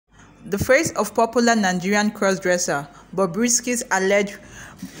The face of popular Nigerian crossdresser Bobrisky's alleged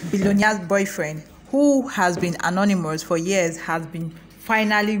billionaire boyfriend, who has been anonymous for years, has been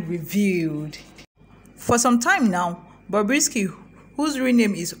finally revealed. For some time now, Bobrisky, whose real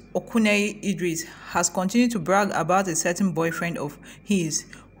name is Okuneye Idris, has continued to brag about a certain boyfriend of his,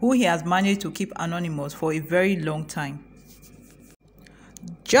 who he has managed to keep anonymous for a very long time.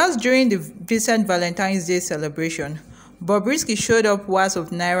 Just during the recent Valentine's Day celebration, Bobrisky showed up wads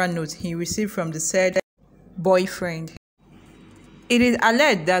of Naira notes he received from the said boyfriend. It is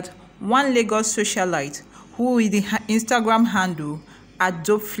alleged that one Lagos socialite, who with the Instagram handle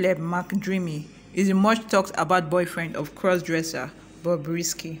 @DopeFlebMcDreamy, is the much talked about boyfriend of crossdresser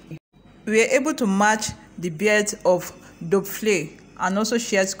Bobrisky. We were able to match the beards of DopeFle and also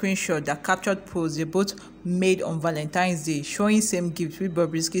shared screenshots that captured posts they both made on Valentine's Day, showing same gifts which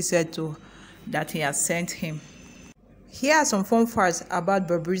Bobrisky said to that he has sent him. Here are some fun facts about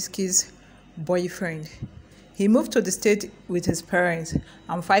Bobrisky's boyfriend. He moved to the state with his parents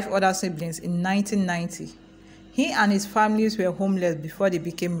and 5 other siblings in 1990. He and his families were homeless before they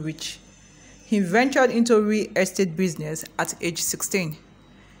became rich. He ventured into real estate business at age 16.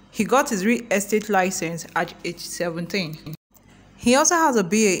 He got his real estate license at age 17. He also has a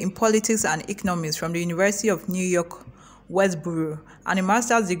BA in Politics and Economics from the University of New York, Westboro, and a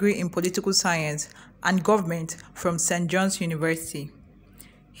master's degree in Political Science and Government from St. John's University.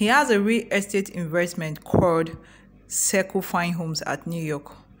 He has a real estate investment called Circle Fine Homes at New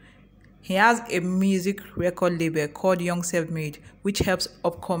York. He has a music record label called Young Self-Made, which helps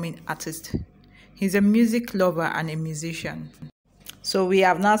upcoming artists. He's a music lover and a musician. So we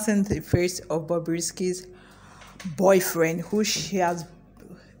have now seen the face of Bobrisky's boyfriend, who she has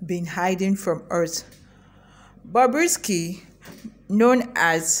been hiding from us. Bobrisky, known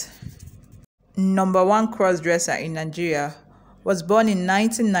as #1 crossdresser in Nigeria, was born in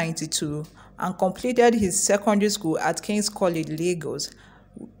 1992 and completed his secondary school at King's College, Lagos.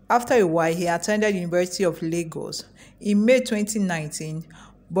 After a while, he attended University of Lagos. In May 2019,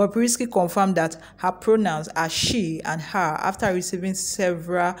 Bobrisky confirmed that her pronouns are she and her after receiving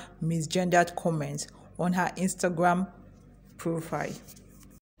several misgendered comments on her Instagram profile.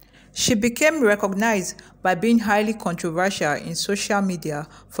 She became recognized by being highly controversial in social media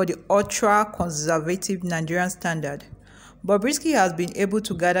for the ultra-conservative Nigerian standard. Bobrisky has been able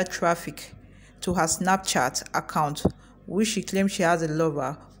to gather traffic to her Snapchat account, which she claims she has a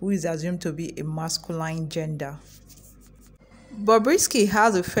lover who is assumed to be a masculine gender. Bobrisky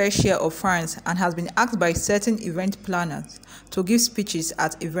has a fair share of fans and has been asked by certain event planners to give speeches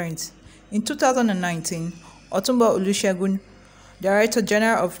at events. In 2019, Otumba Olusegun, Director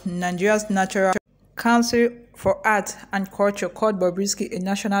General of Nigeria's National Council for Art and Culture, called Bobrisky a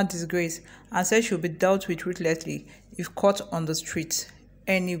national disgrace and said she will be dealt with ruthlessly if caught on the streets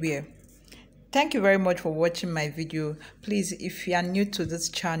anywhere. Thank you very much for watching my video. Please, if you are new to this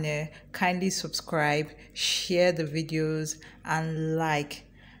channel, kindly subscribe, share the videos, and like.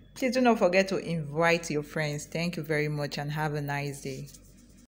 Please do not forget to invite your friends. Thank you very much and have a nice day.